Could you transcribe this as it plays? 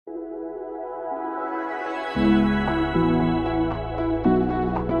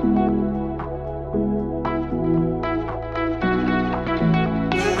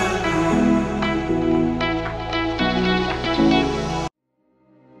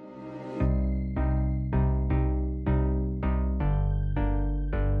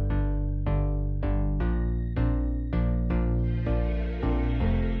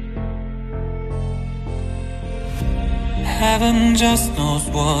Heaven just knows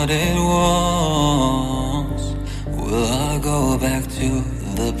what it wants. Will I go back to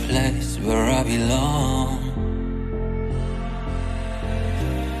the place where I belong?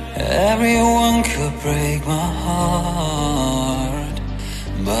 Everyone could break my heart,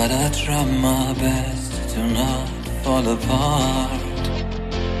 but I try my best to not fall apart.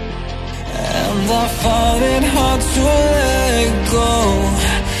 And I find it hard to let go.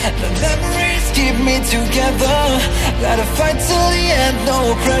 The memories keep me together. Gotta fight till the end, no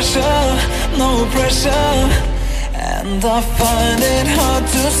pressure, no pressure. And I find it hard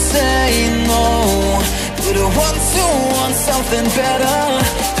to say no to the ones who want something better,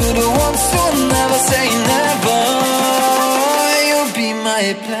 to the ones who never say never. You'll be my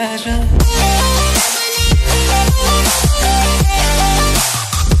pleasure.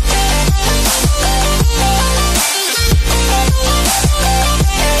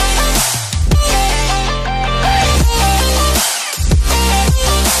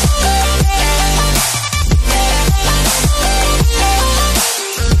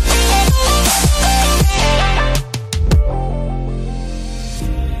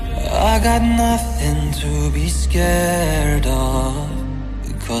 I got nothing to be scared of,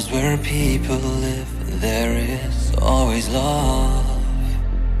 because where people live, there is always love.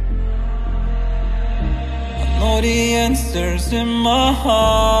 I know the answers in my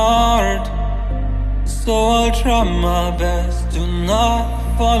heart, so I'll try my best to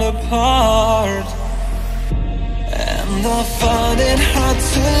not fall apart. And I find it hard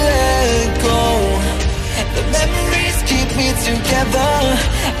to let go. The memories keep me together.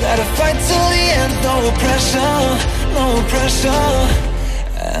 Gotta fight till the end, no pressure, no pressure.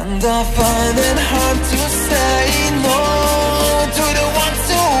 And I find it hard to say no to the ones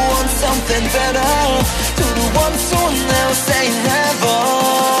who want something better, to the ones who never say never.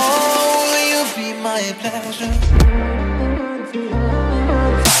 Will you be my pleasure?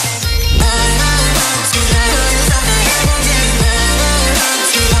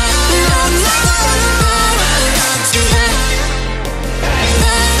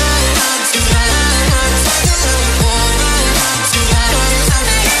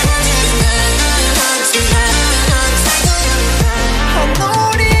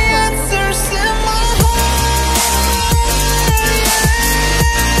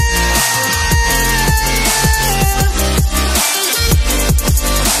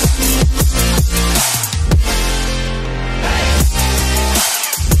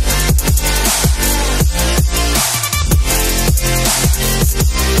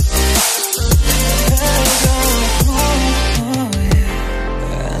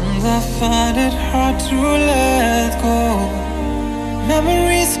 Find it hard to let go.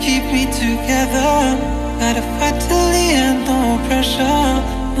 Memories keep me together. Gotta fight till the end, no pressure,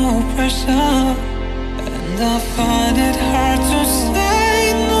 no pressure. And I find it hard to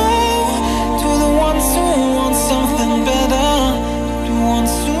say no to the ones who want something better, to the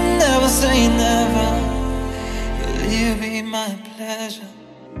ones who never say never. Will you be my pleasure?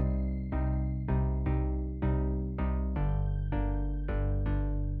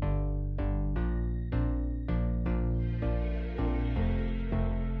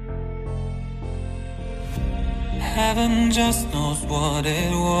 Heaven just knows what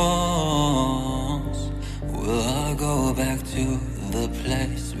it wants. Will I go back to the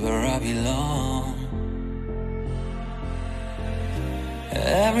place where I belong?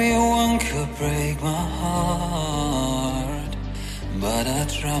 Everyone could break my heart, but I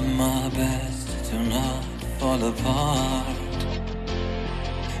try my best to not fall apart.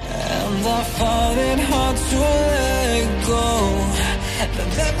 And I find it hard to let go. The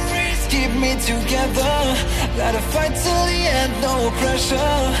memories keep me together. Gotta fight till the end, no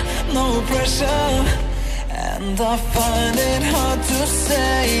pressure, no pressure. And I find it hard to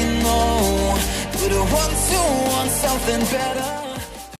say no to the ones who want something better.